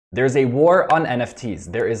There's a war on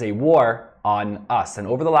NFTs. There is a war on us. And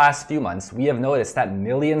over the last few months, we have noticed that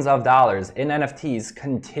millions of dollars in NFTs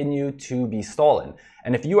continue to be stolen.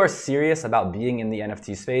 And if you are serious about being in the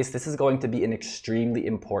NFT space, this is going to be an extremely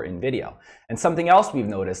important video. And something else we've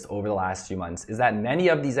noticed over the last few months is that many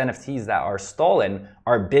of these NFTs that are stolen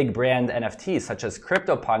are big brand NFTs, such as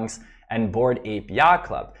CryptoPunks and Bored Ape Yacht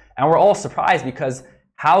Club. And we're all surprised because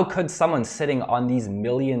how could someone sitting on these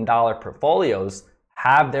million-dollar portfolios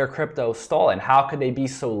have their crypto stolen? How could they be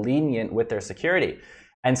so lenient with their security?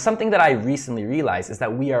 And something that I recently realized is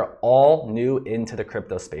that we are all new into the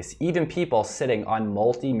crypto space, even people sitting on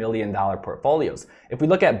multi-million-dollar portfolios. If we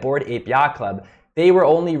look at Bored Ape Yacht Club, they were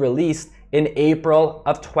only released in April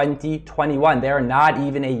of 2021. They are not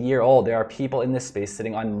even a year old. There are people in this space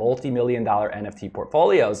sitting on multi-million-dollar NFT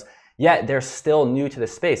portfolios, yet they're still new to the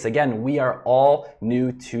space. Again, we are all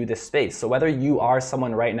new to this space. So whether you are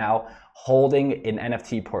someone right now holding an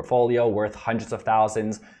NFT portfolio worth hundreds of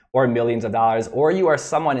thousands or millions of dollars, or you are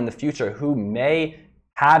someone in the future who may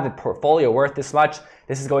have a portfolio worth this much,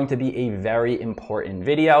 this is going to be a very important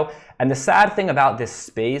video. And the sad thing about this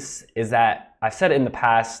space is that I've said it in the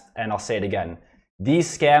past, and I'll say it again,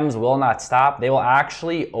 these scams will not stop. They will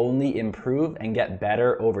actually only improve and get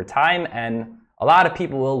better over time. And a lot of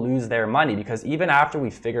people will lose their money because even after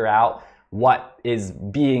we figure out what is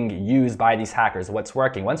being used by these hackers, what's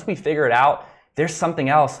working, once we figure it out, there's something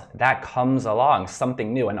else that comes along,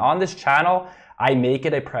 something new. And on this channel, I make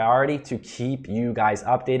it a priority to keep you guys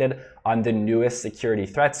updated on the newest security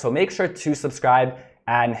threats. So make sure to subscribe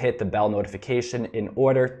and hit the bell notification in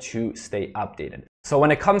order to stay updated. So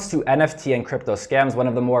when it comes to NFT and crypto scams, one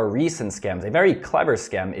of the more recent scams, a very clever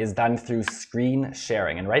scam, is done through screen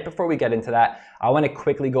sharing. And right before we get into that, I want to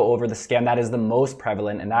quickly go over the scam that is the most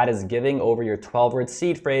prevalent, and that is giving over your 12-word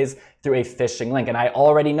seed phrase through a phishing link. And I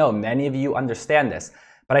already know many of you understand this,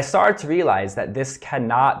 but I started to realize that this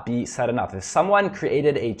cannot be said enough. If someone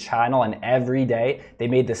created a channel and every day they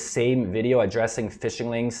made the same video addressing phishing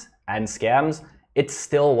links and scams, it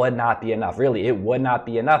still would not be enough. Really, it would not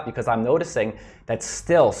be enough because I'm noticing that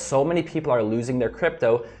still so many people are losing their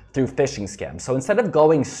crypto through phishing scams. So instead of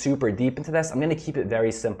going super deep into this, I'm going to keep it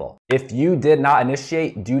very simple. If you did not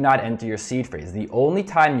initiate, do not enter your seed phrase. The only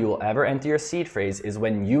time you will ever enter your seed phrase is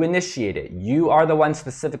when you initiate it. You are the one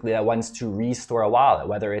specifically that wants to restore a wallet,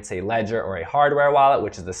 whether it's a ledger or a hardware wallet,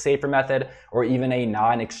 which is the safer method, or even a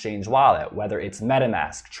non-exchange wallet, whether it's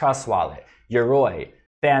MetaMask, Trust Wallet, Yoroi,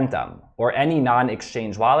 Phantom, or any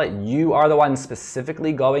non-exchange wallet. You are the one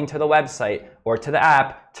specifically going to the website or to the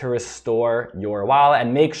app to restore your wallet.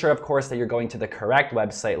 And make sure, of course, that you're going to the correct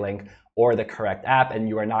website link or the correct app and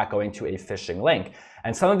you are not going to a phishing link.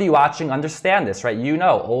 And some of you watching understand this, right? You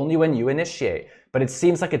know, only when you initiate. But it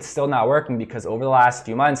seems like it's still not working because over the last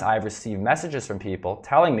few months, I've received messages from people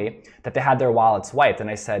telling me that they had their wallets wiped. And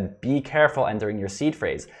I said, be careful entering your seed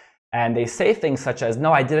phrase. And they say things such as,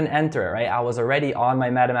 no, I didn't enter it, right? I was already on my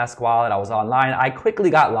MetaMask wallet. I was online. I quickly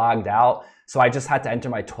got logged out. So I just had to enter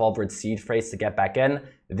my 12-word seed phrase to get back in.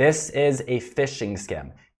 This is a phishing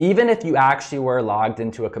scam. Even if you actually were logged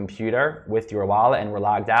into a computer with your wallet and were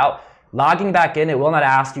logged out, logging back in, it will not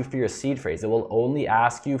ask you for your seed phrase. It will only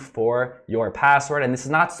ask you for your password. And this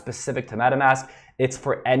is not specific to MetaMask. It's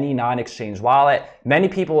for any non-exchange wallet. Many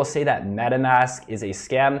people will say that MetaMask is a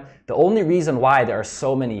scam. The only reason why there are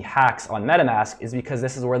so many hacks on MetaMask is because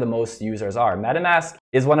this is where the most users are. MetaMask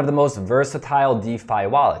is one of the most versatile DeFi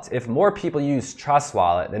wallets. If more people use Trust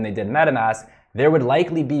Wallet than they did MetaMask, there would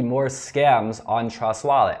likely be more scams on Trust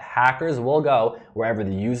Wallet. Hackers will go wherever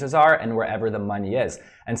the users are and wherever the money is.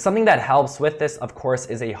 And something that helps with this, of course,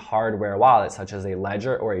 is a hardware wallet, such as a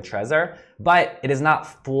Ledger or a Trezor, but it is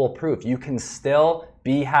not foolproof. You can still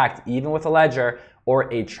be hacked even with a Ledger or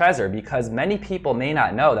a Trezor because many people may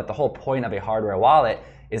not know that the whole point of a hardware wallet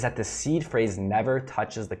is that the seed phrase never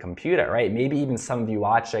touches the computer, right? Maybe even some of you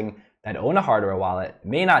watching that own a hardware wallet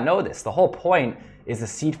may not know this. The whole point is the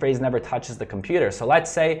seed phrase never touches the computer. So let's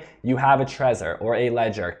say you have a Trezor or a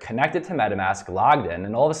Ledger connected to MetaMask, logged in,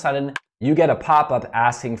 and all of a sudden you get a pop-up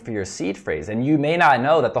asking for your seed phrase. And you may not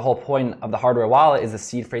know that the whole point of the hardware wallet is the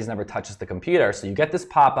seed phrase never touches the computer. So you get this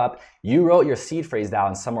pop-up, you wrote your seed phrase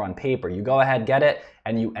down somewhere on paper. You go ahead, get it,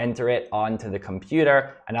 and you enter it onto the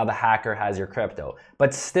computer, and now the hacker has your crypto.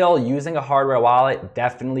 But still, using a hardware wallet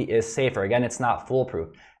definitely is safer. Again, it's not foolproof.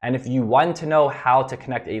 And if you want to know how to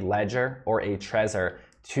connect a Ledger or a Trezor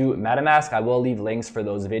to MetaMask, I will leave links for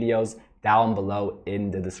those videos down below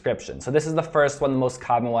in the description. So this is the first one, the most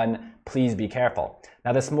common one. Please be careful.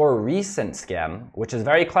 Now this more recent scam, which is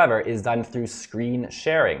very clever, is done through screen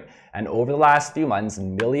sharing. And over the last few months,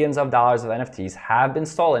 millions of dollars of NFTs have been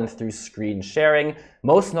stolen through screen sharing,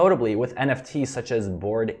 most notably with NFTs such as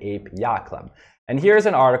Bored Ape Yacht Club. And here's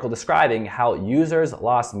an article describing how users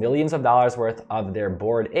lost millions of dollars worth of their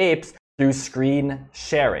Bored Apes through screen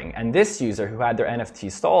sharing. And this user who had their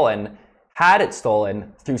NFT stolen had it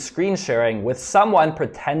stolen through screen sharing with someone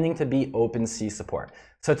pretending to be OpenSea support.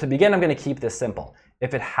 So to begin, I'm going to keep this simple.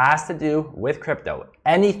 If it has to do with crypto,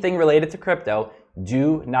 anything related to crypto,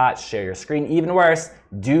 do not share your screen. Even worse,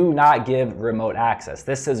 do not give remote access.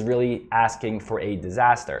 This is really asking for a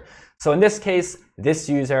disaster. So in this case, this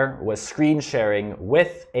user was screen sharing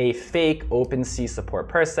with a fake OpenSea support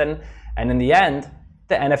person, and in the end,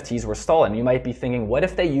 the NFTs were stolen. You might be thinking, what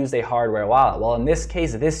if they used a hardware wallet? Well, in this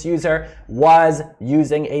case, this user was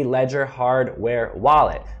using a Ledger hardware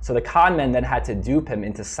wallet. So the con men then had to dupe him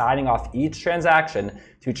into signing off each transaction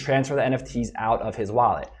to transfer the NFTs out of his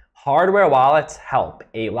wallet. Hardware wallets help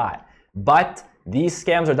a lot, but these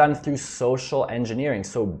scams are done through social engineering.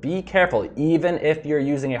 So be careful, even if you're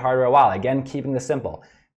using a hardware wallet. Again, keeping this simple.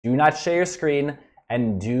 Do not share your screen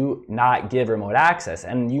and do not give remote access.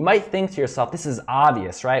 And you might think to yourself, this is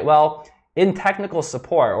obvious, right? Well, in technical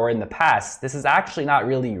support or in the past, this is actually not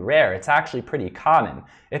really rare. It's actually pretty common.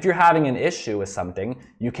 If you're having an issue with something,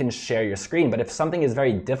 you can share your screen. But if something is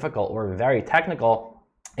very difficult or very technical,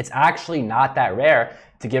 it's actually not that rare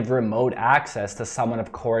to give remote access to someone,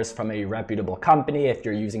 of course, from a reputable company if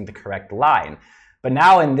you're using the correct line. But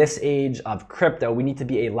now in this age of crypto, we need to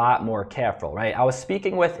be a lot more careful, right? I was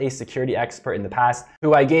speaking with a security expert in the past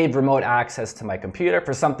who I gave remote access to my computer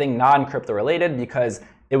for something non-crypto related because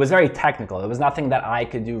it was very technical. It was nothing that I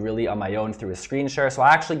could do really on my own through a screen share. So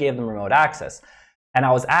I actually gave them remote access. And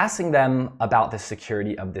I was asking them about the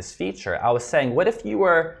security of this feature. I was saying, what if you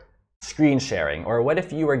were screen sharing, or what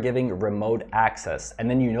if you were giving remote access and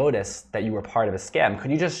then you noticed that you were part of a scam? Could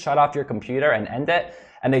you just shut off your computer and end it?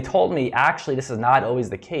 And they told me, actually, this is not always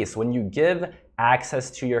the case. When you give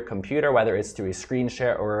access to your computer, whether it's through a screen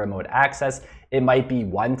share or a remote access, it might be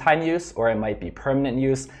one-time use or it might be permanent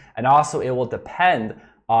use. And also it will depend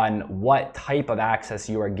on what type of access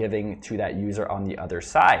you are giving to that user on the other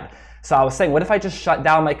side. So I was saying, what if I just shut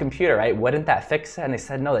down my computer, right? Wouldn't that fix it? And they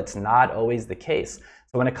said, no, that's not always the case.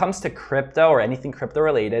 So when it comes to crypto or anything crypto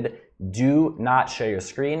related, do not share your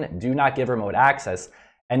screen, do not give remote access.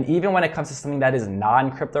 And even when it comes to something that is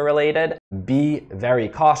non-crypto related, be very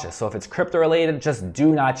cautious. So if it's crypto related, just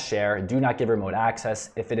do not share, do not give remote access.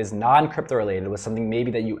 If it is non-crypto related with something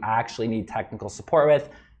maybe that you actually need technical support with,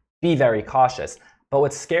 be very cautious. But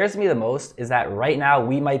what scares me the most is that right now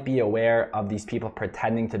we might be aware of these people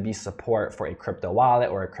pretending to be support for a crypto wallet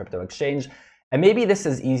or a crypto exchange. And maybe this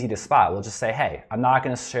is easy to spot. We'll just say, hey, I'm not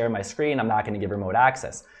going to share my screen. I'm not going to give remote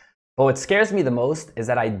access. But what scares me the most is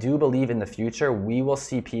that I do believe in the future we will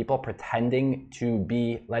see people pretending to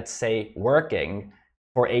be, let's say, working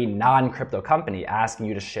for a non-crypto company, asking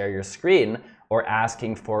you to share your screen or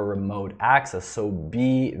asking for remote access. So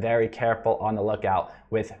be very careful, on the lookout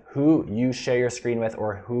with who you share your screen with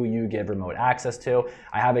or who you give remote access to.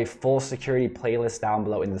 I have a full security playlist down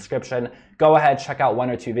below in the description. Go ahead, check out 1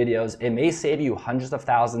 or 2 videos. It may save you hundreds of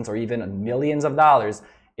thousands or even millions of dollars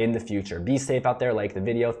in the future. Be safe out there, like the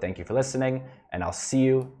video. Thank you for listening, and I'll see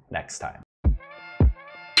you next time.